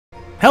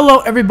Hello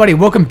everybody,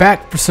 welcome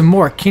back for some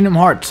more Kingdom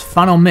Hearts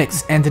Final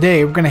Mix, and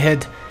today we're gonna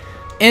head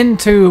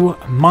into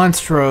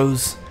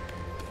Monstro's,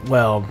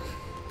 well,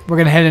 we're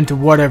gonna head into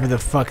whatever the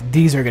fuck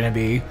these are gonna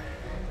be,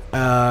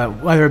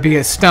 whether it be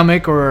his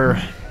stomach or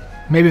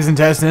maybe his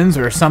intestines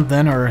or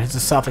something, or his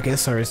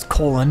esophagus or his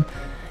colon.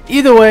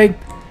 Either way,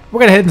 we're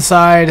gonna head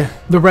inside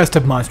the rest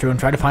of Monstro and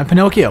try to find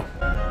Pinocchio.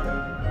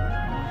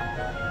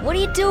 What are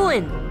you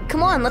doing?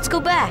 Come on, let's go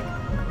back.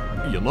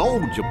 You know,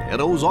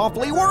 Geppetto's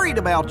awfully worried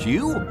about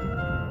you.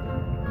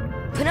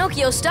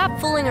 Pinocchio, stop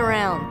fooling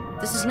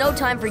around. This is no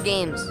time for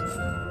games.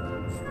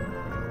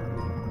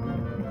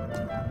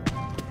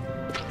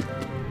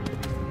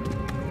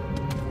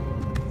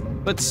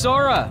 But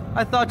Sora,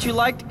 I thought you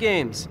liked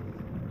games.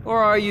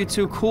 Or are you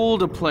too cool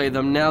to play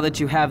them now that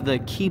you have the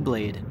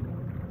Keyblade?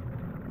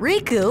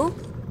 Riku?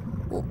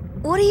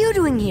 What are you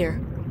doing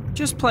here?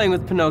 Just playing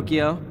with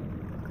Pinocchio.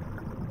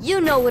 You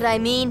know what I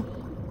mean.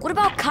 What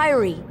about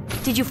Kairi?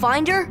 Did you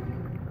find her?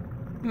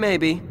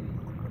 Maybe.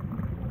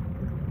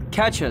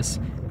 Catch us,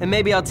 and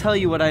maybe I'll tell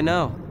you what I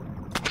know.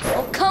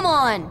 Oh, come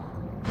on!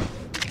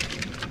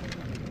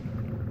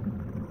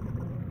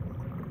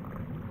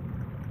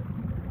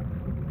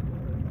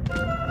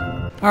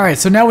 Alright,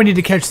 so now we need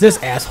to catch this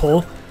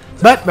asshole.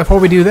 But before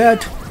we do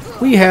that,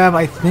 we have,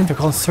 I think they're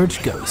called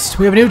Search Ghosts.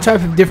 We have a new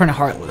type of different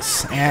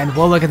Heartless, and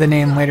we'll look at the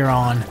name later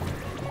on.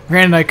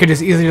 Granted, I could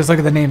just easily just look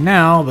at the name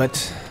now,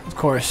 but of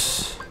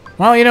course...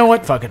 Well, you know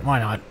what? Fuck it, why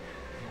not?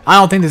 I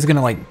don't think this is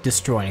gonna, like,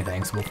 destroy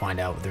anything, so we'll find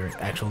out what their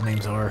actual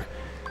names are.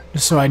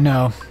 Just so I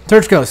know.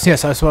 Search Ghosts,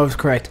 yes, I was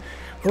correct.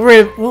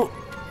 We'll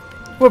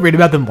read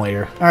about them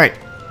later. Alright.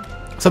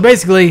 So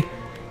basically,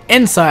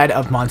 inside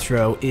of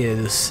Monstro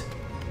is...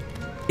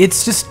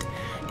 It's just...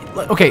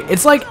 Okay,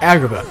 it's like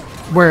Agrabah,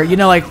 where, you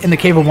know, like, in the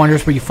Cave of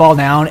Wonders where you fall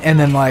down, and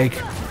then, like,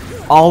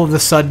 all of a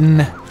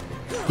sudden,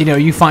 you know,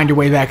 you find your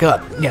way back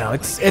up. You know,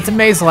 it's a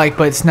maze-like,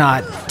 but it's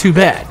not too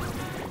bad.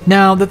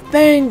 Now, the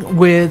thing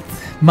with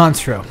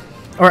Monstro,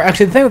 or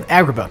actually the thing with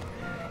Agrabah,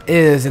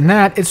 is in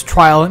that it's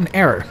trial and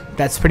error.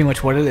 That's pretty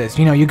much what it is.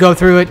 You know, you go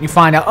through it, you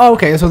find out, oh,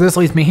 okay, so this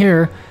leads me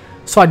here,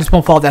 so I just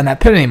won't fall down that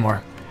pit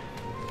anymore.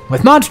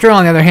 With Monstro,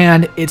 on the other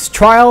hand, it's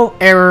trial,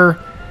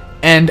 error,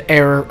 and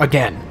error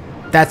again.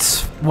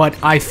 That's what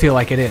I feel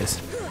like it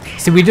is.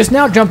 See, we just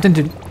now jumped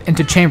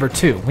into Chamber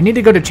 2. We need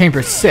to go to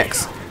Chamber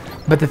 6.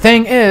 But the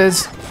thing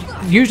is,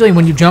 usually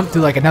when you jump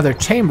through like another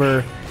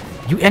chamber,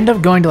 you end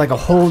up going to like a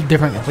whole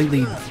different,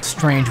 completely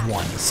strange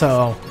one.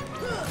 So,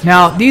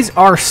 now these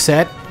are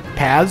set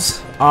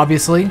paths,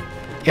 obviously.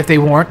 If they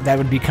weren't, that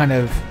would be kind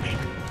of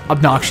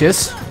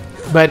obnoxious.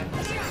 But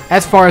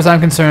as far as I'm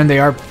concerned, they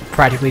are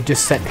practically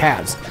just set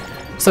paths.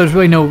 So there's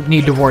really no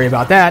need to worry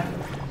about that.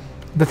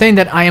 The thing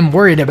that I am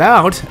worried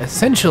about,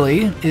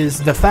 essentially, is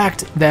the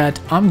fact that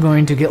I'm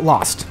going to get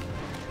lost.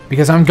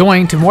 Because I'm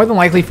going to more than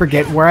likely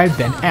forget where I've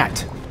been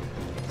at.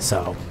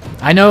 So,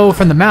 I know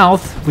from the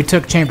mouth, we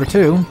took Chamber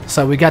 2,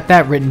 so we got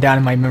that written down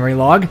in my memory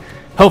log.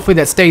 Hopefully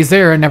that stays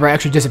there and never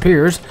actually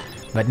disappears.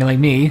 But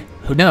knowing me,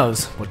 who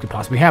knows what could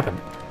possibly happen.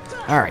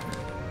 Alright.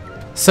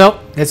 So,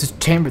 this is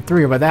Chamber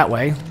 3 over that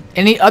way.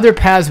 Any other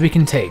paths we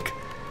can take?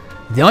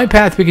 The only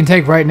path we can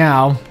take right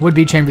now would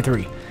be Chamber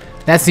 3.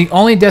 That's the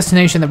only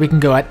destination that we can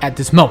go at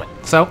this moment.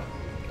 So,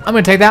 I'm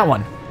going to take that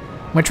one.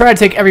 I'm going to try to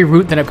take every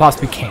route that I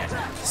possibly can.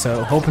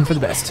 So, hoping for the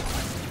best.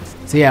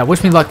 So yeah,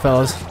 wish me luck,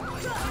 fellas.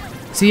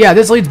 So yeah,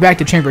 this leads back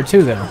to Chamber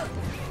 2, though.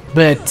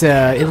 But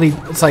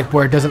it's like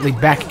where it doesn't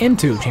lead back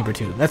into Chamber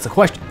 2. That's the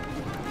question.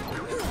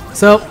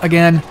 So,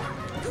 again,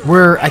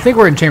 I think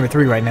we're in Chamber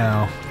 3 right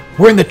now.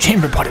 We're in the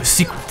Chamber Pot of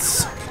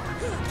Secrets.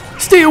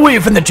 Stay away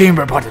from the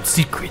Chamber Pot of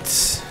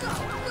Secrets.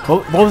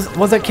 What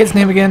was that kid's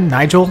name again?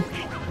 Nigel?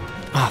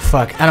 Ah, oh,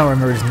 fuck. I don't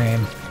remember his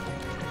name.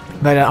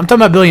 But I'm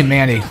talking about Billy and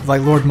Mandy,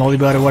 like Lord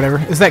Moldybutt or whatever.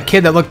 It's that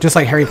kid that looked just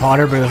like Harry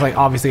Potter, but it was like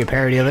obviously a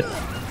parody of it.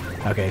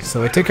 Okay,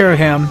 so we took care of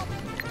him.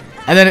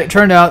 And then it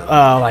turned out,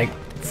 like,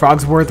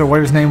 Frogsworth or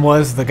whatever his name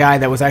was, the guy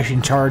that was actually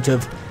in charge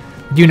of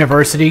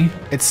University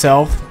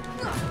itself,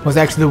 was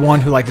actually the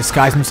one who, like,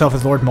 disguised himself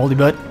as Lord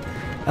Moldybutt.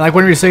 And, like,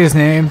 whenever you say his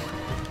name,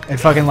 it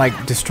fucking,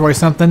 like, destroys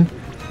something.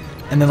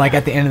 And then, like,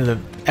 at the end of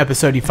the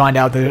episode, you find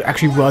out that it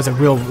actually was a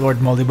real Lord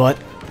Moldybutt.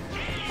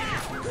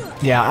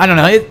 Yeah, I don't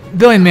know.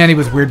 Billy and Mandy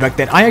was weird back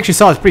then. I actually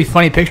saw this pretty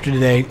funny picture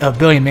today of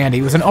Billy and Mandy.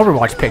 It was an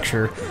Overwatch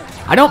picture.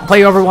 I don't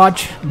play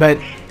Overwatch, but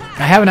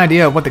I have an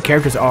idea of what the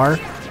characters are.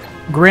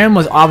 Grim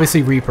was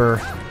obviously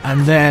Reaper,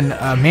 and then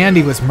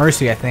Mandy was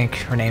Mercy, I think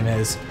her name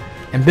is.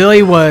 And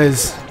Billy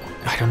was...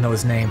 I don't know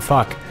his name.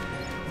 Fuck.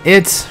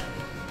 I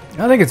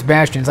think it's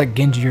Bastion. It's like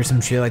Genji or some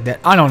shit like that.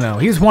 I don't know.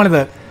 He was one of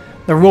the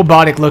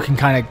robotic-looking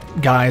kind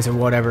of guys or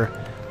whatever.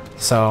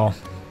 So,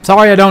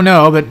 sorry I don't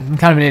know, but I'm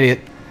kind of an idiot.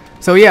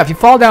 So yeah, if you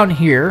fall down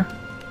here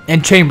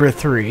in Chamber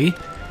 3,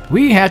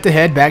 we have to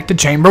head back to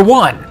Chamber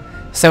 1.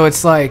 So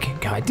it's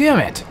like, god damn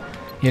it,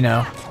 you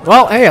know.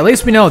 Well, hey, at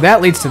least we know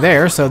that leads to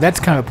there, so that's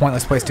kind of a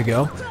pointless place to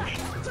go.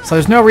 So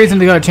there's no reason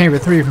to go to Chamber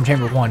 3 from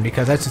Chamber 1,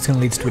 because that's just going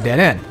to lead to a dead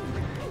end.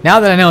 Now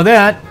that I know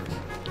that,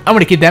 I'm going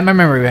to keep that in my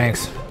memory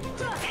banks.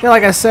 Yeah,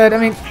 like I said, I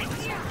mean,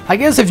 I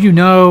guess if you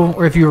know,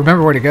 or if you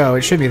remember where to go,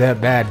 it should be that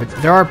bad, but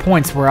there are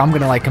points where I'm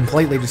gonna like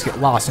completely just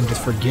get lost and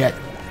just forget.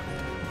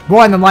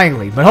 More than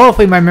likely, but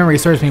hopefully my memory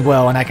serves me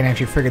well and I can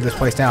actually figure this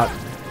place out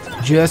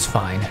just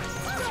fine.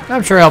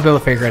 I'm sure I'll be able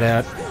to figure it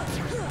out.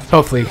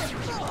 Hopefully.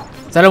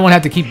 So I don't want to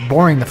have to keep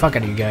boring the fuck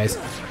out of you guys.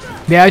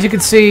 Yeah, as you can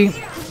see,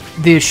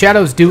 the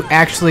shadows do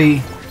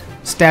actually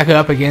stack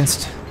up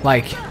against,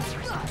 like,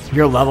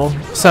 your level.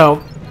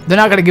 So, they're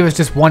not going to give us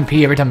just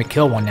 1p every time we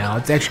kill one now.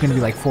 It's actually going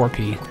to be like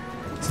 4p.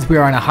 Since we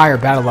are on a higher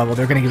battle level,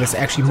 they're going to give us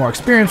actually more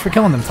experience for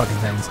killing them fucking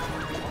things.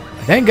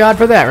 Thank God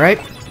for that, right?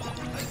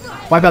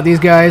 Wipe out these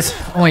guys.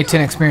 Only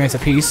 10 experience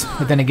apiece.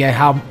 But then again,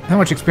 how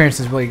much experience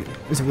is it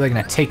really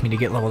going to take me to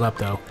get leveled up,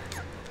 though?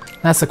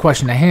 That's the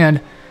question at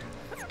hand.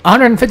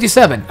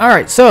 157.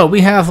 Alright, so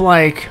we have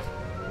like,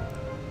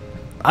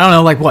 I don't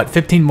know, like what,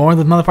 15 more of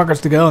the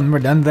motherfuckers to go and we're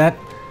done with that?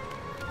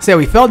 So yeah,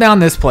 we fell down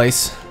this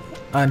place.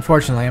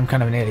 Unfortunately, I'm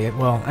kind of an idiot.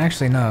 Well,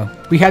 actually, no.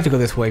 We had to go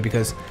this way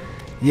because,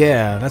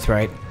 yeah, that's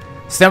right.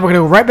 So then we're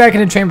going to go right back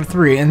into Chamber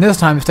 3, and this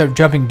time, instead of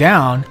jumping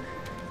down,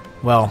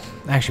 well,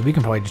 actually, we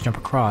can probably just jump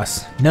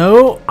across.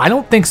 No, I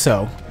don't think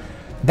so.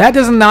 That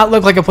does not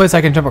look like a place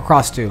I can jump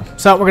across to.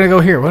 So we're going to go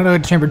here. We're going to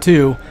go to Chamber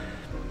 2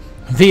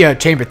 via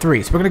Chamber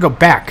 3. So we're going to go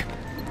back.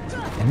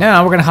 And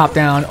now we're going to hop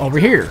down over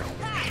here.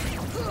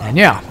 And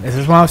yeah, this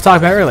is what I was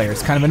talking about earlier.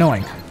 It's kind of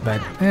annoying,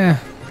 but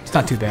it's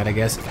not too bad, I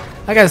guess.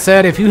 Like I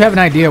said, if you have an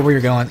idea where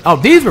you're going... Oh,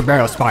 these were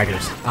barrel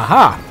spiders.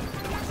 Aha.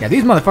 Yeah,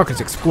 these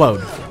motherfuckers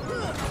explode.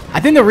 I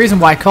think the reason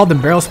why I called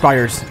them barrel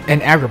spiders in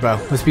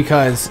Agrabah was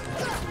because,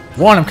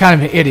 one, I'm kind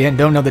of an idiot and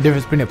don't know the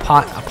difference between a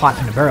pot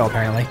and a barrel,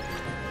 apparently.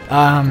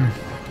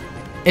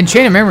 In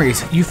Chain of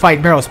Memories, you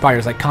fight barrel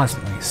spiders, like,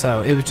 constantly.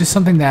 So it was just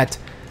something that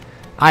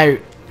I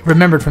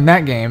remembered from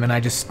that game, and I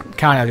just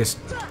kind of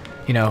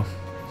you know,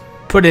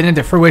 put it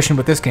into fruition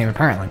with this game,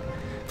 apparently.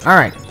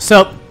 Alright,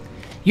 so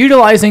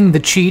utilizing the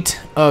cheat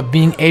of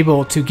being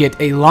able to get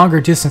a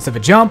longer distance of a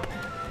jump,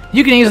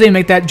 you can easily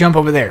make that jump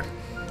over there.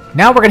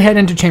 Now we're going to head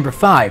into Chamber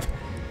 5.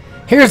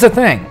 Here's the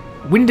thing.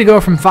 We need to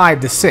go from 5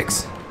 to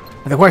 6.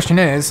 But the question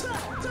is,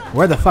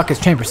 where the fuck is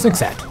Chamber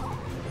 6 at?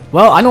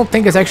 Well, I don't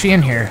think it's actually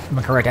in here, if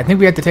I'm correct. I think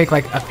we have to take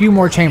like a few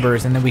more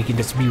chambers and then we can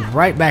just be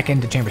right back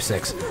into Chamber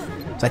 6. So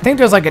I think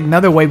there's like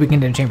another way we can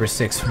get into Chamber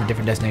 6 from a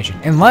different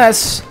destination.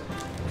 Unless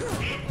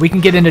we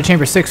can get into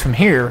Chamber 6 from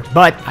here,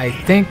 but I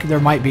think there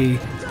might be...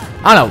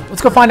 I don't know.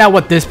 Let's go find out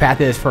what this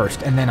path is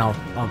first, and then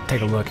I'll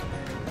take a look.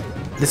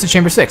 This is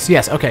Chamber 6.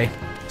 Yes, okay.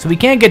 So we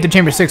can't get to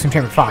Chamber 6 from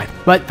Chamber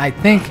 5, but I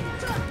think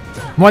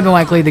more than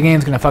likely the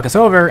game's going to fuck us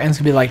over, and it's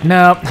going to be like,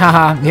 no,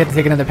 haha, you have to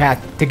take another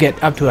path to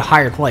get up to a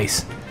higher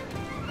place.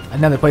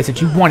 Another place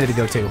that you wanted to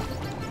go to,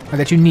 or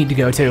that you need to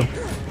go to.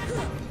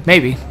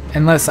 Maybe.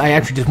 Unless I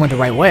actually just went the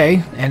right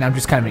way, and I'm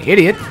just kind of an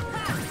idiot.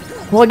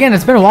 Well, again,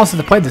 it's been a while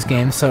since I played this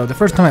game, so the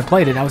first time I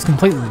played it, I was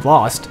completely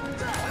lost.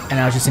 And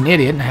I was just an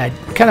idiot, and I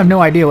had kind of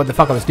no idea what the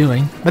fuck I was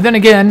doing. But then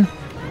again,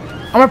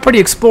 I'm a pretty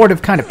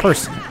explorative kind of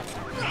person.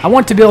 I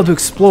want to be able to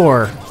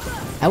explore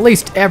at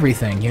least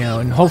everything, you know,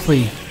 and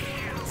hopefully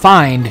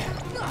find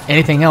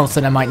anything else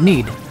that I might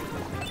need.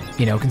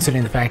 You know,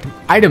 considering the fact of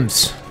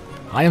items.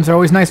 Items are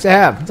always nice to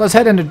have. So let's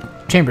head into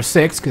Chamber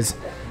 6, because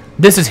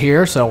this is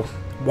here, so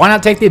why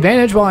not take the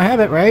advantage while I have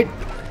it, right?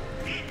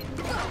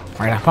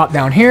 Alright, I pop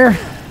down here.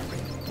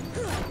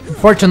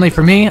 Fortunately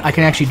for me, I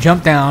can actually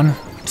jump down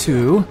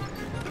to...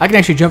 I can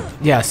actually jump...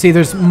 Yeah, see,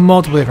 there's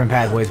multiple different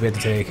pathways we have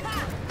to take.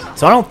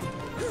 So I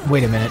don't...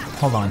 Wait a minute.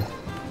 Hold on.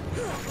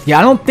 Yeah,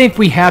 I don't think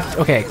we have to...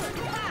 Okay.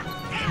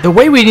 The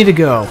way we need to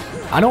go...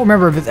 I don't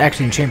remember if it's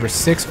actually in Chamber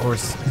 6 or in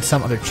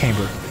some other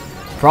chamber.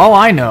 For all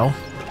I know,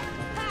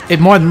 it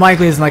more than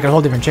likely is in like a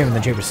whole different chamber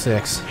than Chamber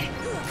 6.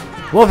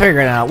 We'll figure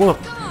it out.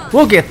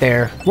 We'll get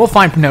there. We'll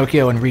find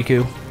Pinocchio and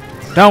Riku.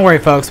 Don't worry,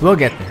 folks. We'll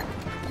get there.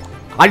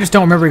 I just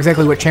don't remember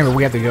exactly what chamber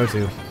we have to go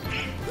to.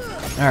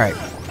 Alright.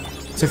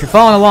 So if you're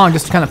following along,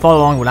 just kind of follow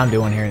along what I'm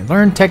doing here.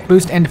 Learn, tech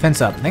boost, and defense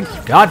up. Thank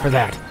God for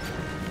that.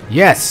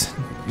 Yes.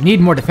 You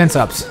need more defense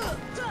ups.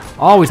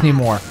 Always need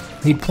more.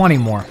 Need plenty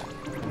more.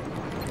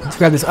 Let's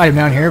grab this item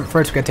down here. But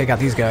first, we gotta take out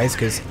these guys,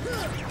 because,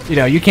 you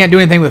know, you can't do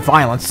anything with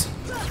violence.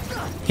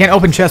 You can't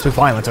open chests with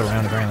violence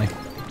around, apparently.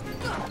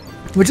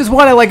 Which is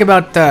what I like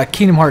about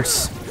Kingdom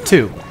Hearts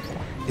 2.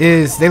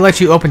 Is they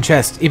let you open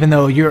chests even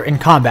though you're in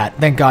combat.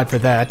 Thank God for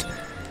that.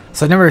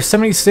 So numbers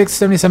 76,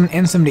 77,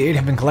 and 78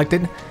 have been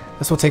collected.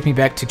 This will take me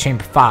back to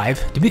Chamber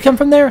 5. Did we come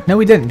from there? No,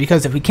 we didn't,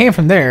 because if we came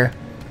from there...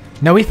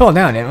 No, we fell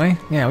down, didn't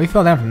we? Yeah, we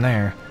fell down from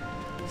there.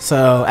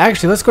 So,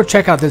 actually, let's go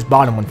check out this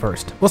bottom one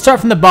first. We'll start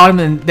from the bottom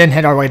and then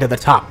head our way to the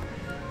top.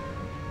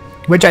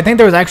 Which I think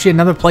there was actually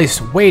another place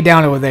way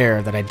down over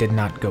there that I did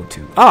not go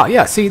to. Ah,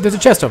 yeah, see, there's a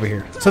chest over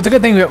here. So it's a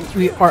good thing that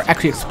we are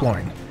actually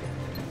exploring.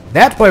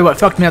 That's probably what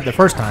fucked me up the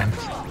first time.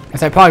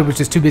 As I probably was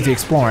just too busy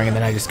exploring, and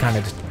then I just kind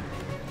of,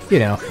 you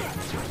know,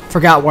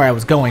 forgot where I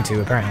was going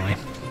to, apparently.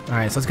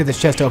 Alright, so let's get this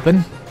chest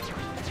open.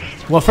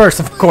 Well, first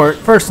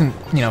and,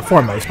 you know,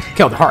 foremost,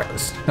 kill the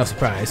Heartless. No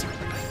surprise.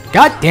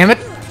 God damn it!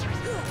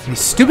 These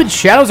stupid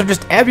shadows are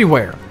just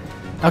everywhere.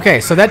 Okay,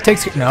 so that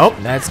takes... Nope,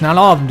 that's not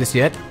all of them just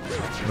yet.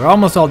 We're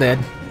almost all dead.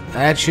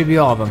 That should be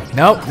all of them.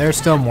 Nope, there's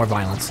still more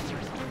violence.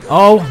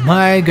 Oh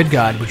my good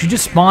god. Would you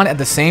just spawn at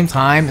the same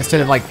time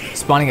instead of like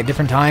spawning at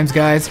different times,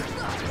 guys?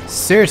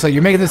 Seriously,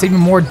 you're making this even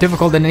more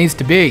difficult than it needs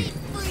to be.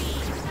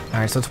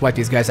 Alright, so let's wipe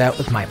these guys out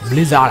with my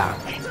Blizzara.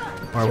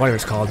 Or whatever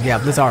it's called. Yeah,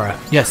 Blizzara.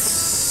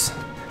 Yes.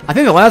 I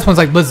think the last one's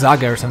like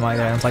Blizzaga or something like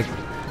that. It's like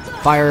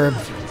Fire,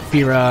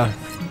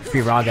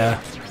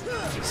 Firaga.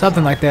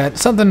 Something like that.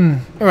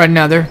 Something or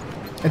another.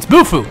 It's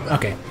Bufu.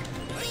 Okay.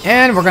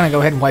 And we're going to go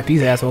ahead and wipe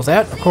these assholes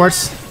out. Of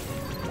course,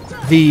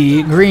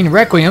 the green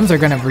Requiems are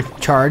going to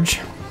recharge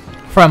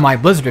from my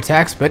Blizzard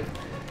attacks, but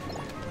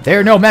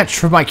they're no match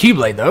for my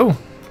Keyblade, though.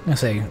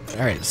 Let's say,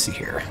 alright, let's see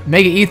here.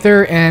 Mega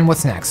Ether, and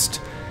what's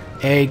next?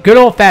 A good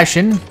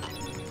old-fashioned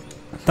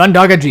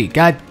Thundaga G.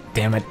 God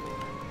damn it.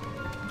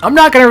 I'm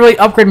not going to really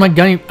upgrade my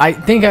gunny. I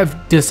think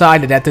I've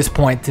decided at this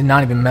point to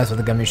not even mess with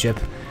the gummy ship,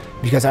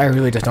 because I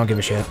really just don't give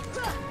a shit.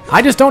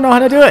 I just don't know how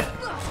to do it.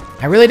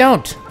 I really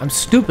don't. I'm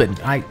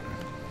stupid.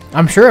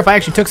 I'm sure if I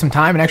actually took some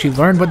time and actually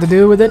learned what to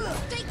do with it,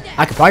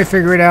 I could probably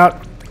figure it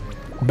out.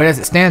 But as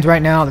it stands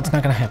right now, that's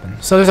not going to happen.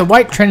 So there's a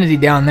white trinity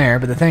down there,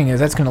 but the thing is,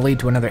 that's going to lead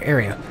to another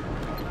area.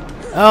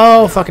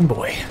 Oh, fucking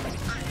boy.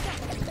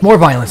 More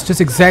violence.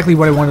 Just exactly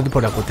what I wanted to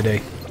put up with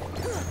today.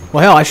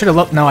 Well, hell, I should have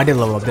leveled... No, I did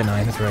level up, didn't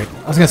I? That's right.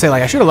 I was going to say,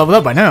 like, I should have leveled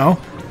up by now.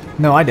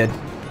 No, I did.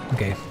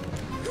 Okay.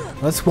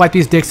 Let's wipe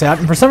these dicks out.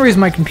 And for some reason,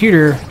 my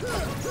computer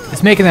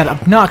is making that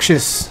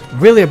obnoxious,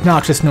 really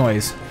obnoxious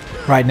noise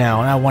right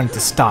now, and I want it to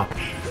stop.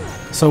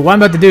 So what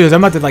I'm about to do is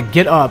I'm about to, like,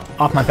 get up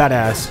off my fat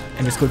ass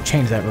and just go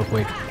change that real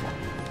quick.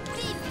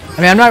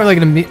 I mean, I'm not really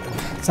going to...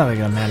 It's not really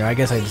going to matter. I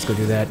guess I just go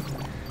do that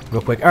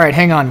real quick. Alright,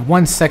 hang on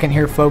 1 second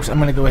here, folks. I'm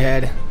going to go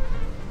ahead.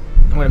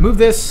 I'm going to move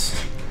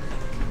this.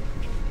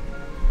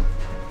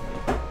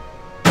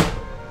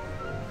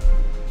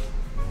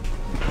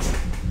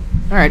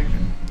 Alright.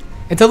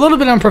 It's a little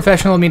bit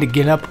unprofessional of me to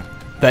get up,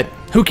 but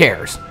who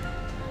cares?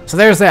 So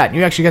there's that.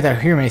 You actually got to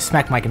hear me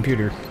smack my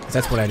computer, because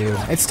that's what I do.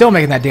 It's still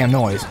making that damn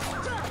noise.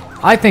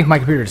 I think my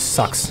computer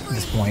sucks at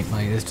this point.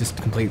 Like, it's just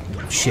complete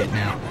shit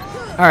now.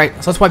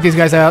 Alright, so let's wipe these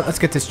guys out. Let's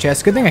get this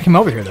chest. Good thing I came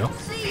over here, though.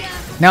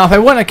 Now, if I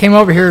wouldn't have came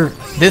over here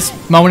this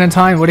moment in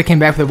time, would have came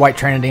back with the white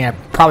trinity, and I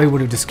probably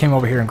would have just came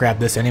over here and grabbed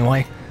this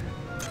anyway.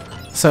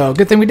 So,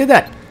 good thing we did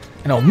that.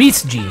 And oh,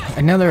 Meats G.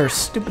 Another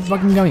stupid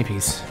fucking gummy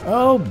piece.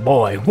 Oh,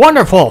 boy.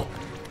 Wonderful!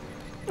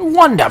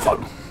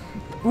 Wonderful!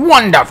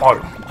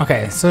 Wonderful!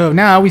 Okay, so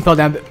now we fell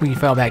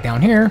back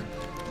down here.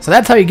 So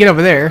that's how you get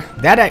over there.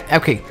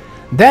 Okay.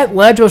 That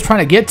ledge I was trying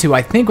to get to,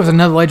 I think, was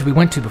another ledge we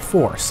went to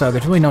before, so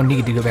there's really no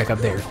need to go back up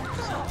there.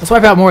 Let's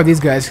wipe out more of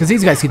these guys, because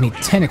these guys give me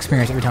 10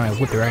 experience every time I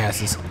whip their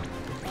asses.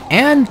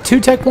 And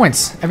 2 tech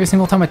points every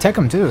single time I tech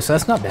them, too, so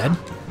that's not bad.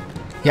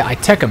 Yeah, I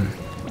tech them.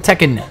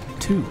 Tekken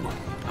 2.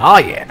 Oh,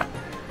 yeah.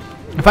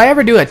 If I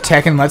ever do a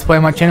Tekken Let's Play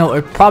on my channel,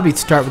 it would probably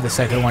start with the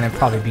second one and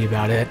probably be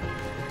about it.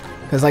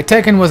 Because, like,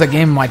 Tekken was a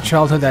game in my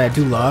childhood that I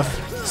do love,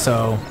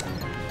 so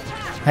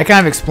that kind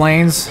of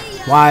explains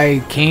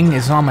why King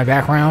is on my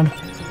background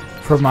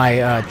for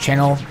my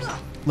channel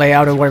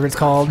layout or whatever it's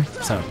called.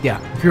 So yeah,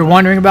 if you're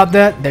wondering about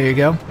that, there you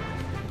go.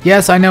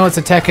 Yes, I know it's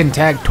a Tekken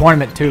Tag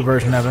Tournament 2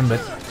 version of him, but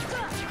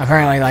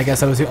apparently I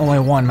guess that was the only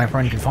one my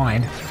friend could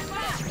find.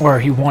 Or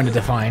he wanted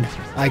to find,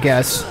 I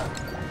guess.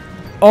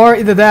 Or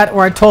either that,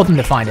 or I told him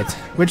to find it.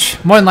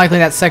 Which, more than likely,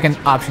 that second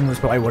option was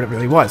probably what it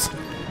really was.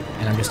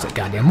 And I'm just a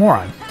goddamn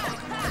moron.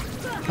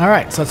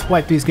 Alright, so let's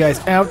wipe these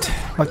guys out.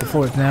 Wipe the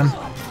floor with them.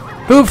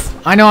 Poof!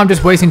 I know I'm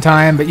just wasting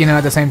time, but you know,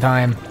 at the same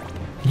time,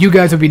 you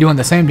guys would be doing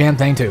the same damn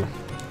thing too.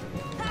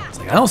 It's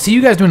like, I don't see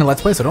you guys doing a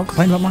Let's Play, so don't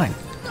complain about mine.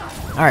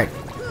 Alright,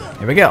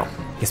 here we go.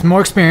 Get some more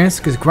experience,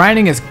 because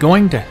grinding is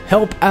going to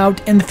help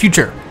out in the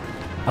future.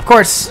 Of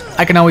course,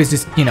 I can always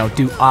just, you know,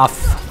 do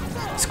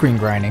off-screen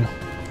grinding.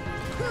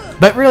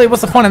 But really,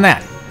 what's the fun in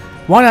that?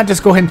 Why not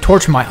just go ahead and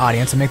torture my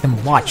audience and make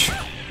them watch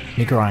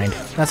me grind?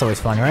 That's always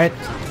fun, right?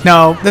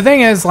 No, the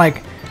thing is,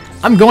 like,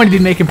 I'm going to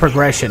be making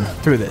progression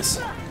through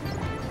this.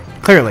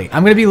 Clearly,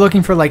 I'm going to be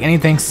looking for like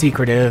anything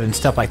secretive and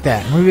stuff like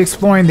that. I'm going to be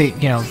exploring the,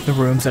 you know, the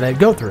rooms that I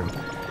go through.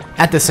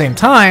 At the same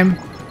time,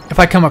 if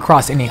I come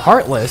across any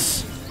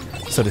Heartless,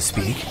 so to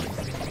speak,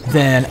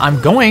 then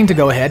I'm going to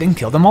go ahead and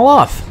kill them all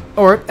off.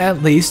 Or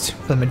at least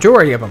the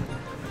majority of them.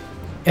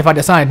 If I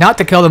decide not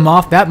to kill them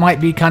off, that might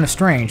be kind of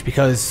strange,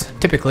 because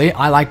typically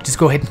I like to just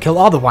go ahead and kill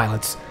all the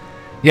violence.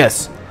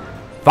 Yes,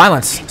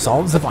 violence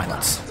solves the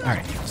violence.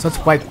 Alright, so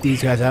let's wipe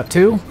these guys out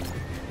too.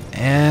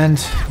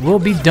 And we'll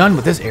be done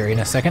with this area in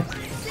a second.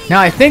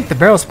 Now, I think the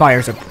Barrel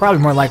Spires are probably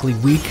more likely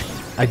weak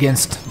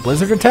against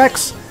Blizzard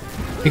attacks,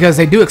 because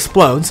they do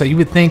explode, so you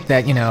would think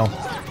that, you know,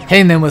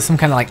 hitting them with some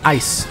kind of like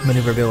ice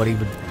maneuverability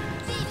would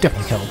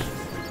definitely help.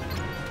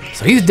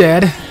 So he's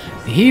dead.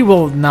 He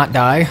will not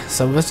die,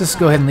 so let's just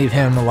go ahead and leave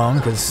him alone,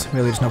 because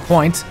really there's no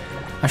point.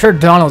 I'm sure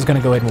Donald's going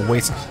to go ahead and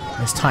waste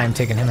his time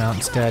taking him out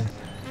instead.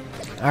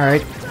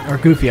 Alright, or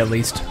Goofy at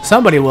least.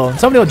 Somebody will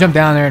jump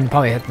down there and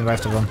probably hit the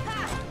rest of them.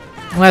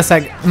 Unless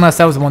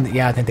that was the one that,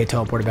 yeah, I think they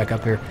teleported back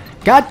up here.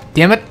 God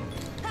damn it!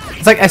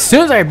 It's like, as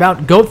soon as I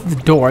about go through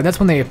the door, that's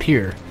when they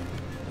appear.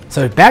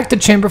 So back to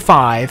Chamber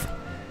 5.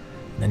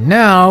 And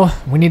now,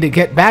 we need to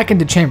get back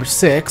into Chamber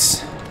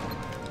 6.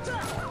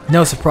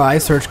 No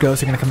surprise, Search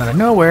Ghosts are going to come out of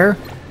nowhere.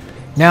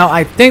 Now,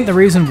 I think the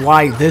reason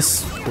why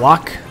this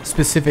block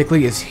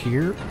specifically is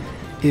here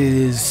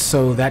is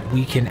so that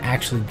we can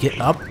actually get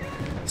up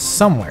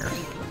somewhere.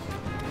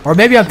 Or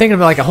maybe I'm thinking of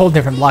like a whole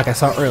different block I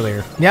saw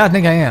earlier. Yeah, I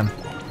think I am.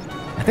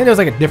 I think there was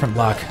like a different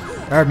block.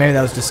 Or maybe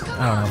that was just,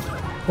 I don't know.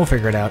 We'll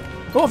figure it out.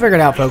 We'll figure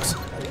it out, folks.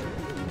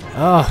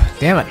 Oh,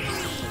 damn it.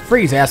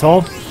 Freeze,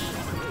 asshole.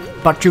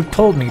 But you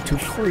told me to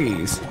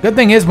freeze. Good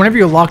thing is, whenever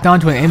you're locked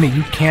onto an enemy,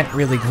 you can't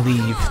really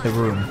leave the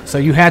room. So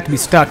you have to be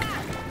stuck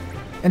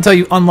until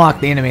you unlock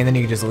the enemy, and then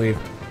you can just leave.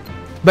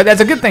 But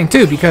that's a good thing,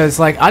 too, because,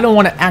 like, I don't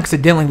want to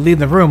accidentally leave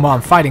the room while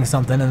I'm fighting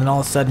something, and then all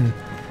of a sudden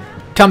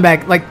come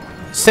back. Like,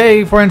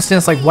 say, for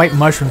instance, like, white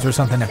mushrooms or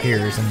something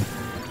appears, and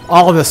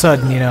all of a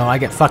sudden, you know, I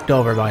get fucked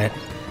over by it.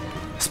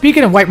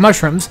 Speaking of white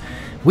mushrooms,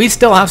 we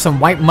still have some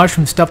white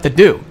mushroom stuff to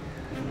do.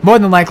 More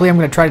than likely, I'm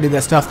going to try to do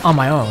that stuff on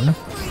my own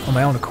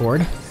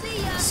accord.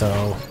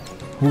 So,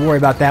 we'll worry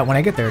about that when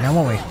I get there, now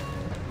won't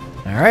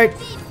we? Alright,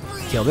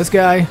 kill this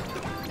guy.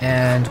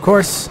 And, of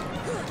course,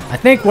 I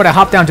think what I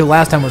hopped down to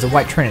last time was a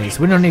white trinity,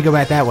 so we don't need to go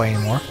back that way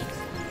anymore.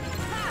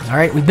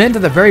 Alright, we've been to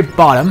the very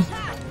bottom.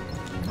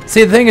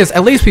 See, the thing is,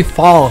 at least we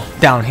fall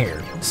down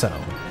here, so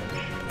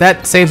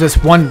that saves us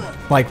one,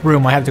 like,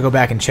 room I have to go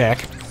back and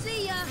check.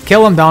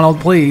 Kill him, Donald,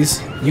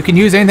 please. You can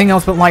use anything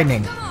else but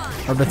lightning.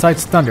 Or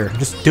besides thunder.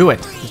 Just do it.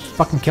 Just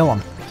fucking kill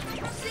him.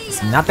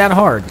 It's not that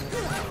hard.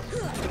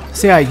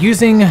 So yeah,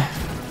 using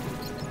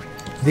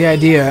the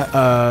idea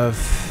of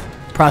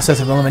process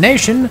of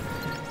elimination,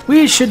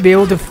 we should be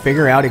able to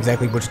figure out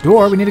exactly which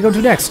door we need to go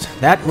to next.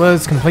 That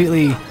was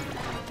completely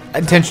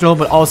intentional,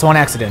 but also on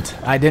accident.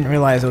 I didn't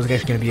realize it was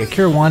actually going to be a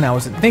cure one. I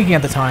wasn't thinking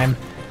at the time.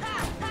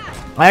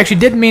 I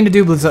actually didn't mean to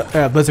do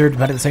Blizzard,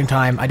 but at the same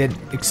time, I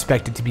didn't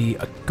expect it to be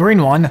a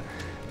green one.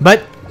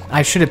 But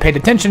I should have paid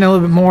attention a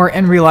little bit more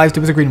and realized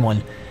it was a green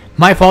one.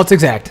 My fault's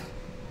exact.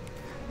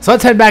 So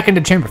let's head back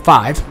into Chamber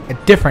 5, a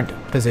different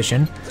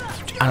position.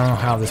 I don't know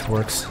how this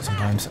works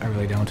sometimes. I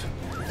really don't.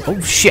 Oh,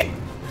 shit.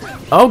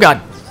 Oh,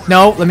 God.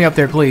 No, let me up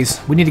there,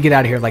 please. We need to get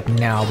out of here, like,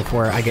 now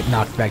before I get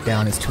knocked back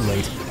down. It's too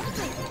late.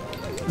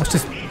 Let's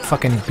just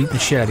fucking beat the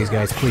shit out of these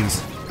guys,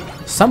 please.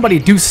 Somebody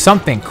do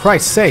something,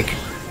 Christ's sake.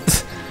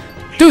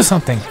 Do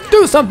something!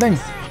 Do something!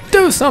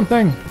 Do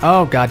something!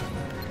 Oh, God.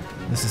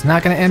 This is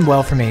not going to end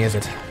well for me, is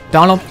it?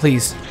 Donald,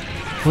 please.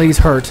 Please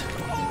hurt.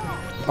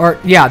 Or,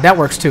 yeah, that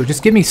works too.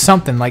 Just give me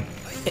something, like...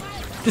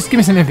 Just give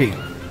me some MP.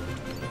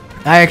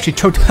 I actually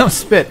choked out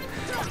spit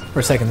for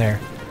a second there.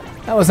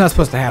 That was not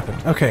supposed to happen.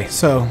 Okay,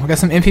 so, we got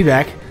some MP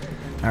back.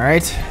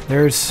 Alright,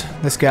 there's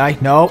this guy.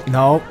 No,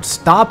 no,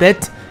 stop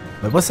it!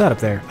 Wait, what's that up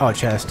there? Oh, a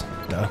chest.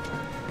 Duh.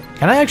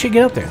 Can I actually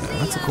get up there, though?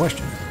 That's the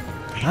question.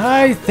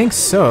 I think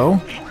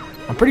so.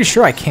 I'm pretty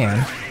sure I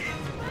can.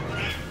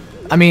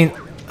 I mean,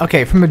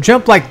 okay, from a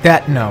jump like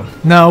that, no.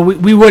 No,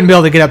 we wouldn't be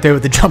able to get up there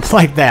with a jump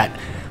like that.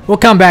 We'll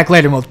come back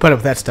later and we'll put up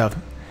with that stuff.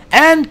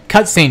 And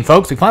cutscene,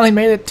 folks. We finally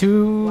made it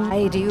to...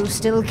 Why do you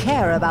still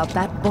care about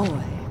that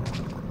boy?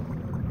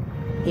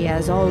 He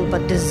has all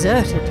but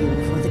deserted you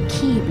for the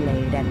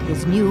Keyblade and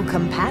his new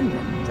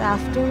companions,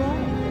 after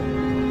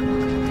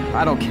all.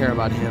 I don't care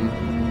about him.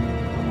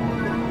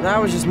 I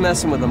was just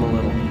messing with him a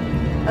little.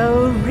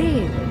 Oh,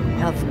 really?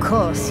 Of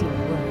course you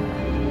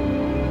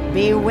were.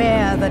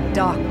 Beware the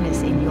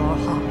darkness in your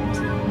heart.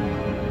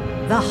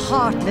 The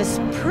heartless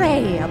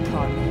prey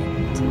upon it.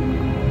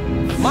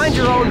 Mind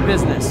your own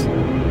business.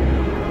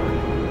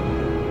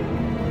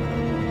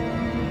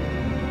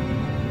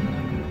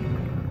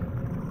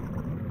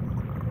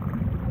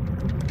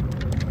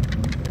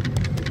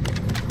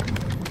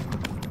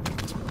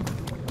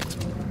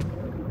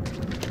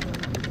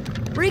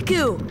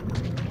 Riku!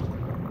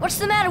 What's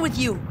the matter with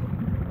you?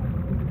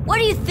 What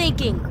are you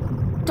thinking?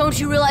 Don't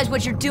you realize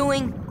what you're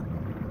doing?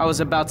 I was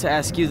about to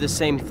ask you the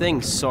same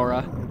thing,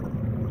 Sora.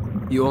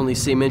 You only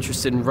seem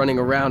interested in running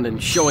around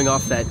and showing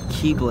off that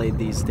Keyblade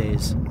these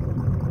days.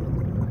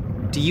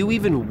 Do you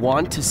even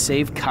want to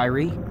save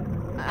Kairi?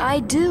 I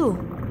do.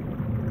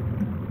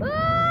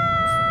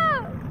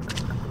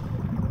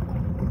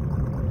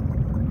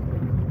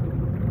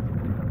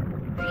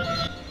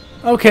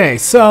 Okay,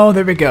 so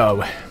there we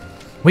go.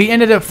 We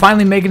ended up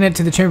finally making it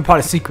to the Chamber Pot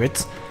of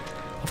Secrets.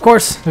 Of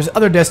course, there's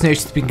other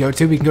destinations we can go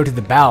to. We can go to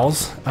the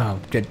Bowels. Oh,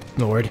 good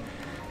lord.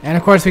 And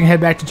of course, we can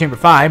head back to Chamber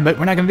 5, but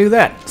we're not going to do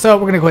that. So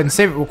we're going to go ahead and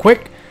save it real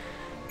quick.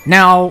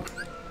 Now,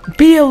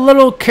 be a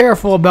little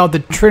careful about the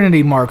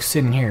Trinity marks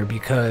in here,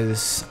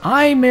 because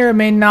I may or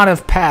may not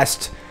have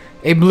passed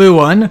a blue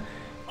one,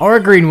 or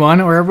a green one,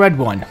 or a red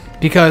one,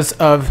 because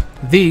of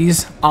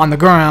these on the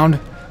ground,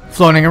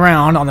 floating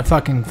around on the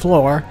fucking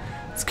floor.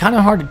 It's kind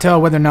of hard to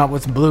tell whether or not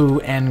it's blue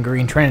and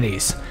green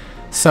Trinities.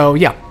 So,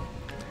 yeah.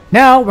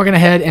 Now, we're going to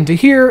head into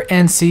here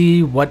and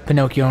see what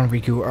Pinocchio and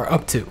Riku are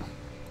up to.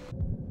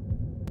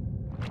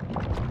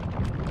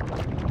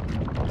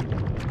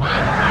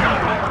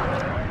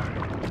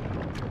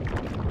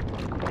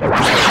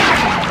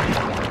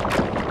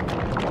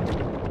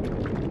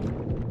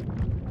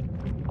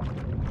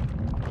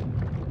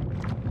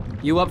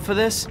 You up for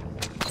this?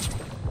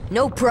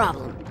 No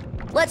problem.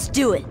 Let's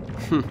do it.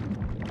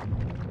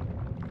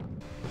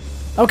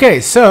 Okay,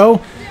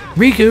 so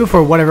Riku,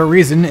 for whatever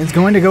reason, is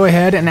going to go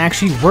ahead and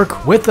actually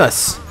work with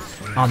us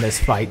on this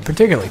fight,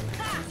 particularly.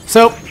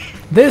 So,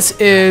 this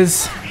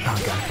is...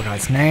 oh god, I forgot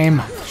its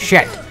name.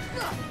 Shit.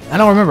 I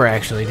don't remember,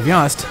 actually, to be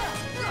honest.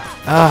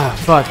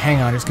 Fuck,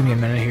 hang on, just give me a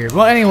minute here.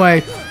 Well, anyway,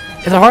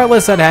 it's a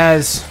Heartless that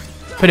has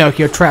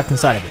Pinocchio trapped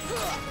inside of it.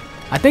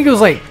 I think it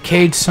was like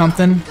Cage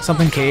something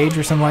Cage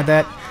or something like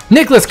that.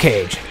 Nicolas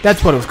Cage,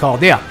 that's what it was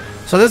called, yeah.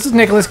 So this is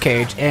Nicolas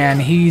Cage,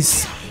 and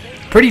he's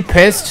pretty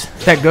pissed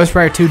that Ghost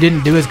Rider 2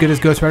 didn't do as good as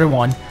Ghost Rider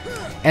 1.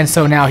 And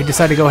so now he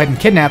decided to go ahead and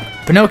kidnap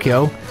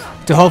Pinocchio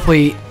to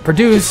hopefully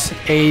produce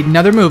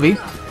another movie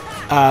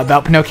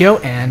about Pinocchio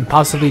and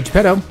possibly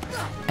Geppetto.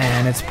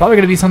 And it's probably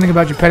going to be something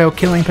about Geppetto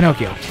killing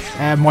Pinocchio,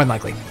 more than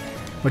likely.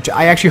 Which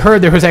I actually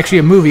heard there was actually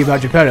a movie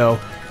about Geppetto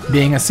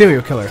being a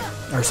serial killer,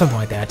 or something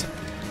like that.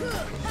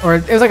 Or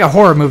it was like a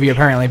horror movie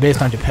apparently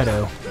based on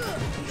Geppetto.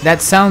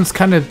 That sounds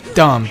kind of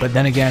dumb, but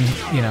then again,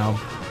 you know,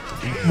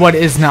 what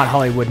is not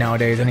Hollywood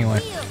nowadays anyway.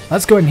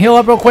 Let's go ahead and heal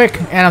up real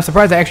quick, and I'm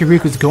surprised that actually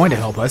Riku's going to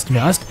help us, to be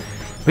honest.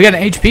 We got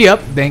an HP up,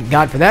 thank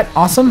God for that,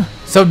 awesome.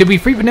 So did we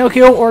free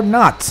Pinocchio or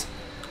not?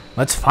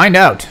 Let's find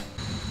out.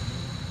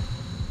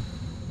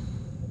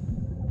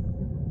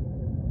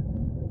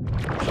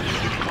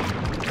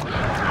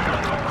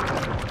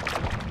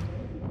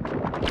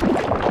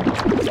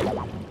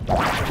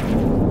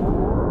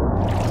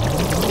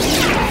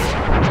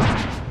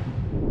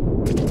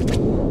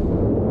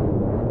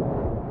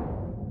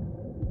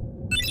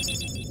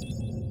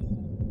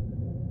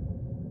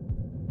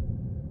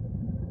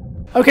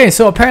 Okay,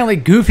 so apparently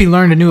Goofy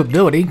learned a new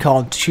ability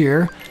called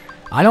Cheer.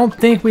 I don't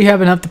think we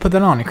have enough to put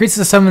that on. Increases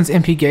the summon's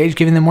MP gauge,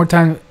 giving them more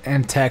time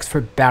and text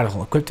for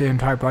battle. Equipped the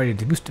entire party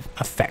to boost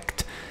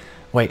effect.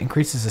 Wait,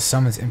 increases the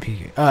summon's MP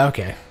gauge.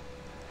 Okay.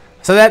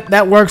 So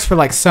that works for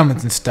like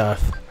summons and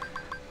stuff.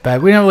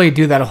 But we don't really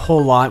do that a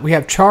whole lot. We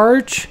have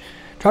Charge.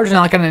 Charge is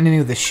not going to enemy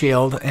with the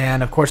shield.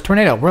 And of course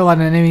Tornado. We're allowed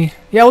an enemy.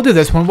 Yeah, we'll do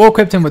this one. We'll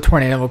equip him with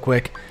Tornado real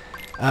quick.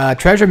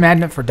 Treasure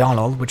Magnet for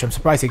Donald, which I'm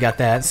surprised he got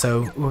that,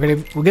 so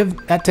we'll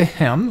give that to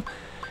him.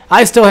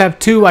 I still have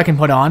 2 I can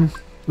put on.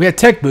 We have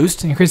Tech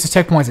Boost, increases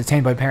tech points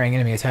attained by parrying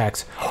enemy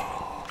attacks.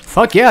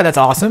 Fuck yeah, that's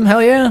awesome.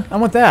 Hell yeah, I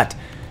want that.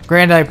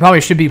 Granted, I probably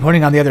should be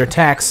putting on the other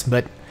attacks,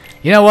 but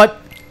you know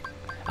what?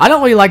 I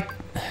don't really like,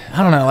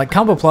 I don't know, like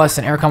Combo Plus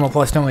and Air Combo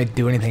Plus don't really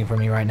do anything for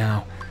me right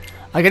now.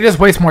 Like, I just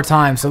waste more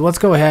time, so let's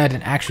go ahead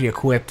and actually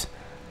equip.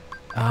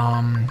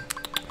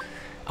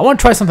 I want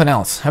to try something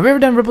else. Have we ever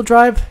done Ripple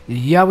Drive?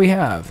 Yeah, we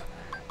have.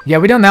 Yeah,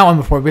 we've done that one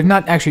before. We've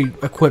not actually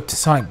equipped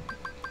Sonic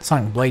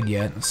Blade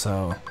yet,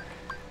 so...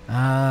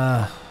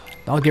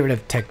 I'll get rid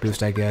of Tech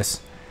Boost, I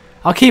guess.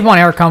 I'll keep on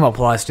Air Combo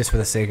Plus, just for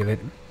the sake of it.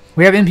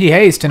 We have MP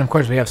Haste, and of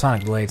course we have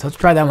Sonic Blade, so let's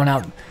try that one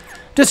out.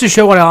 Just to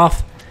show it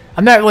off.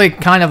 I'm not really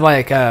kind of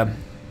like... I'm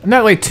not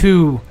really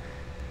too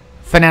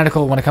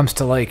fanatical when it comes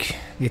to, like,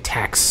 the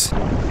attacks.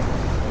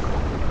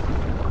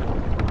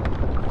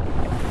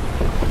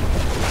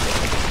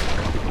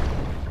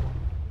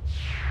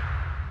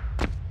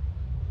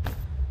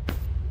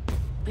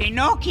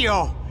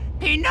 Pinocchio!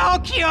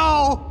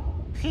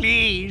 Pinocchio!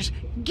 Please,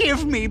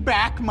 give me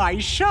back my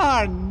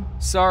son!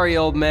 Sorry,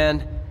 old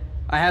man.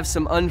 I have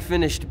some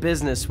unfinished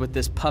business with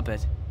this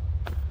puppet.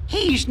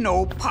 He's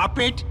no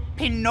puppet.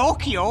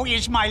 Pinocchio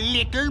is my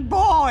little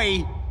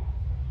boy.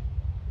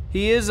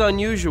 He is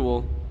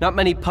unusual. Not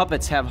many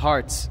puppets have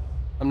hearts.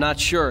 I'm not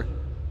sure,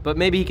 but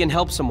maybe he can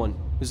help someone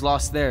who's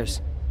lost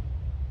theirs.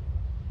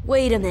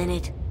 Wait a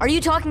minute. Are you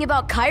talking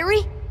about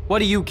Kairi? What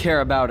do you care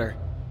about her?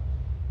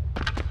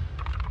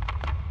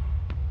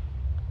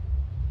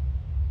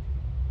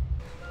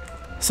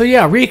 So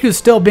yeah, Riku's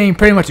still being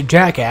pretty much a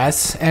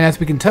jackass, and as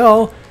we can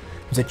tell,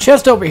 there's a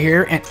chest over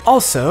here, and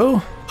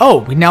also...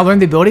 oh, we now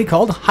learned the ability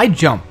called High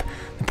Jump.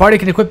 The party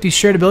can equip these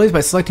shared abilities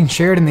by selecting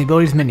shared in the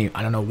abilities menu.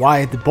 I don't know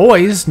why the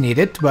boys need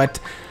it, but,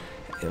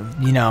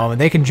 you know,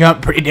 they can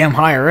jump pretty damn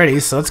high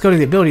already, so let's go to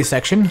the abilities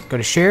section, go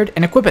to shared,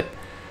 and equip it.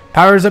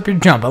 Powers up your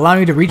jump,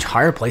 allowing you to reach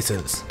higher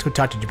places. Let's go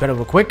talk to Geppetto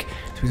real quick,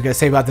 so he's going to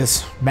say about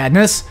this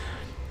madness.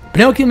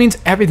 Pinocchio means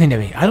everything to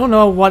me. I don't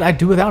know what I'd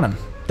do without him.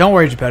 Don't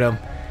worry, Geppetto.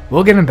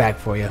 We'll get him back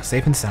for you,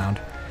 safe and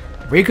sound.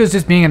 Riku's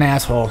just being an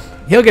asshole.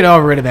 He'll get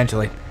over it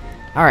eventually.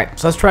 Alright,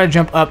 so let's try to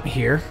jump up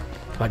here.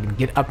 If I can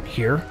get up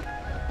here.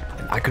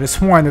 I could have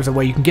sworn there's a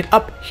way you can get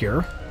up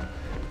here.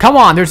 Come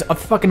on, there's a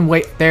fucking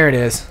way. There it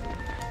is.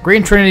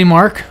 Green Trinity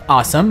mark.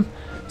 Awesome.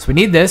 So we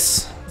need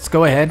this. Let's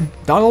go ahead.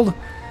 Donald.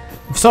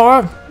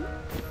 Sora.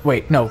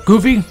 Wait, no.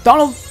 Goofy.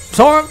 Donald.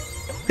 Sora.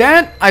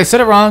 Damn it. I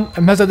said it wrong. I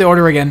messed up the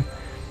order again.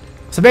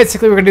 So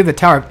basically we're going to do the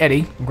Tower of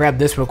Eddie. Grab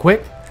this real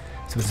quick.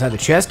 So inside the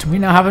chest, we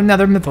now have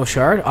another Mythos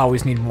Shard.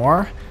 Always need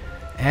more.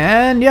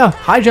 And yeah,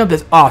 High Jump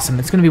is awesome.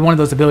 It's going to be one of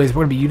those abilities we're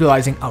going to be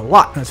utilizing a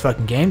lot in this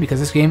fucking game because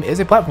this game is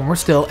a platformer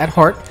still at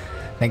heart.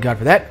 Thank God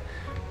for that.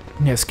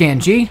 We have Scan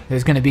G.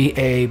 There's going to be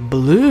a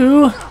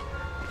blue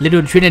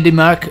little Trinity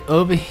mark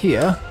over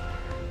here.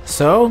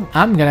 So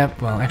I'm going to,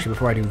 well, actually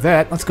before I do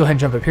that, let's go ahead and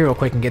jump up here real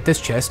quick and get this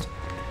chest.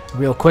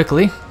 real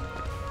quickly.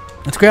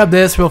 Let's grab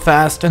this real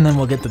fast, and then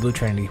we'll get the blue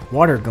trinity.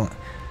 Water gleam.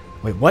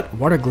 Wait, what?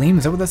 Water gleam?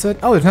 Is that what that said?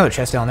 Oh, there's another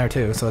chest down there,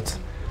 too. So let's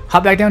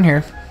hop back down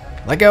here.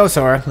 Let go,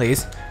 Sora,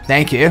 please.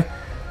 Thank you.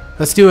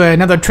 Let's do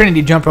another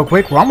trinity jump real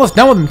quick. We're almost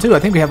done with them, too. I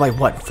think we have, like,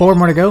 what, 4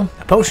 more to go?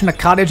 A potion, a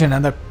cottage, and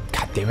another...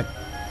 God damn it.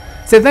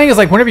 So the thing is,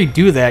 like, whenever you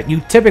do that,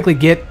 you typically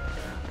get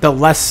the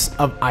less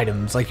of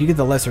items. Like, you get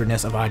the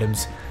lesserness of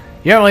items.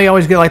 You don't really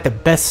always get, like, the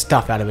best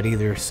stuff out of it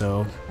either.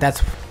 So,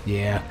 that's...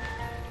 Yeah.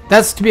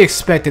 That's to be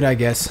expected, I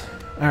guess.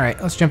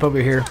 Alright, let's jump over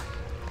here.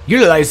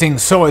 Utilizing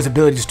Sora's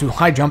abilities to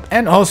high jump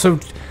and also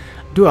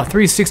do a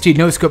 360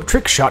 no-scope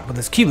trick shot with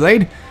his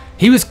Keyblade,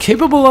 he was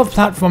capable of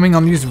platforming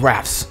on these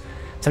rafts.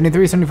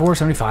 73, 74,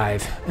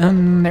 75.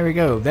 And there we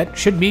go. That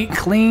should be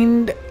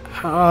cleaned.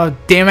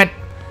 Damn it.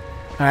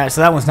 Alright,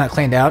 so that one's not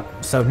cleaned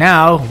out. So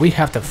now we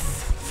have to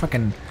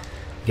fucking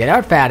get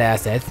our fat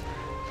assets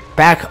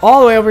back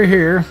all the way over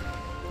here.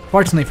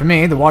 Fortunately for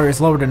me, the water is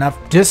lowered enough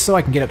just so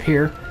I can get up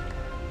here.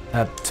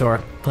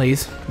 Sora,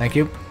 please. Thank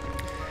you.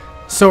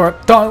 Sora,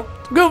 don't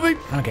go me.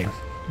 Okay,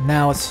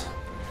 now let's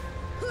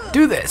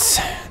do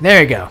this.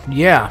 There you go.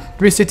 Yeah,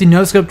 360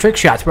 no-scope trick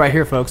shots right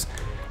here, folks.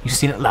 You've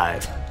seen it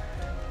live.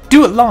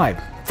 Do it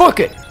live. Fuck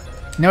it.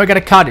 Now we got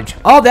a cottage.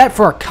 All that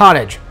for a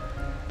cottage.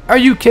 Are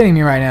you kidding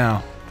me right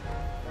now?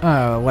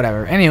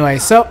 Whatever. Anyway,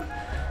 so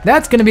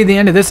that's going to be the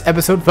end of this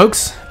episode,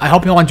 folks. I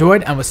hope you all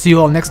enjoyed, and we'll see you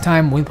all next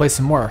time when we play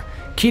some more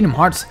Kingdom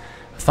Hearts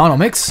Final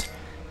Mix.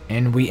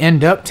 And we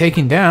end up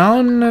taking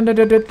down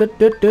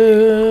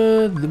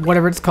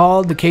whatever it's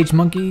called, the cage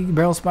monkey,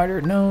 barrel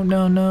spider.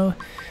 No.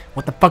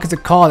 What the fuck is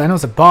it called? I know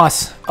it's a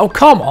boss. Oh,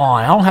 come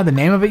on. I don't have the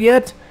name of it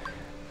yet.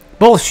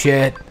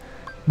 Bullshit.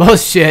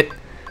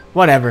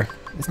 Whatever.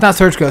 It's not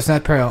Search Ghost,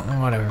 not Peril.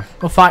 Whatever.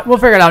 We'll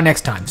figure it out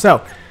next time.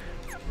 So,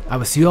 I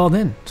will see you all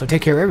then. So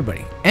take care,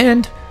 everybody.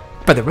 And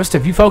for the rest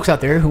of you folks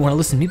out there who want to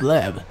listen to me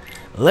blab,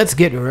 let's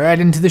get right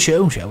into the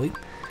show, shall we?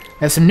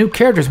 There's some new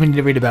characters we need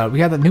to read about.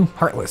 We have the new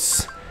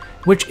Heartless,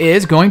 which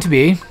is going to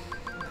be,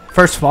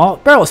 first of all,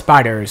 barrel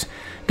spiders.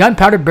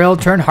 Gunpowder barrel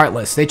turned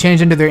Heartless. They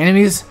change into their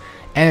enemies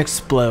and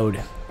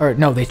explode. Or,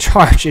 no, they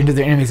charge into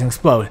their enemies and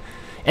explode.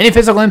 Any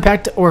physical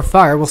impact or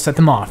fire will set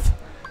them off.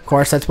 Of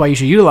course, that's why you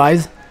should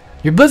utilize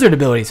your Blizzard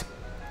abilities.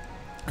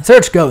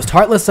 Search Ghost.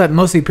 Heartless that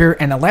mostly appear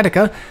in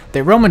Atlantica.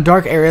 They roam in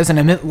dark areas and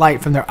emit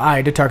light from their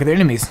eye to target their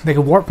enemies. They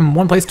can warp from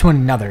one place to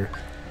another.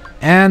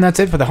 And that's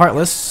it for the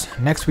Heartless.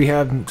 Next we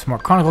have some more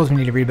Chronicles we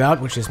need to read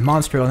about, which is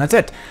Monstro, and that's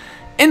it.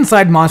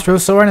 Inside Monstro,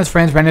 Sora and his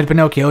friends ran into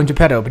Pinocchio and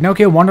Geppetto.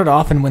 Pinocchio wandered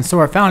off, and when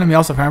Sora found him, he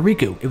also found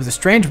Riku. It was a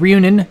strange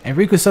reunion, and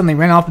Riku suddenly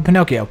ran off with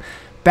Pinocchio.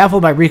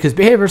 Baffled by Riku's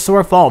behavior,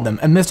 Sora followed them.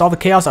 Amidst all the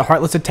chaos, a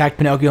Heartless attacked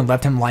Pinocchio and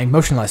left him lying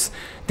motionless.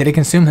 Did it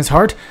consume his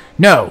heart?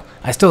 No,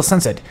 I still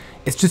sense it.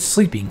 It's just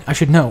sleeping. I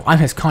should know. I'm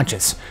his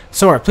conscience.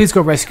 Sora, please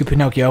go rescue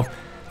Pinocchio.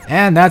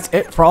 And that's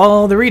it for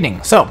all the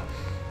reading. So,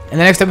 in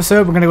the next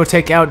episode, we're going to go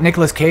take out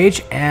Nicolas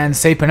Cage and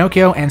save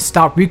Pinocchio and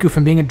stop Riku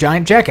from being a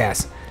giant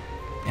jackass.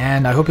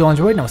 And I hope you all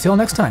enjoyed, and I'll see you all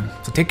next time.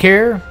 So take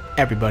care,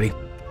 everybody.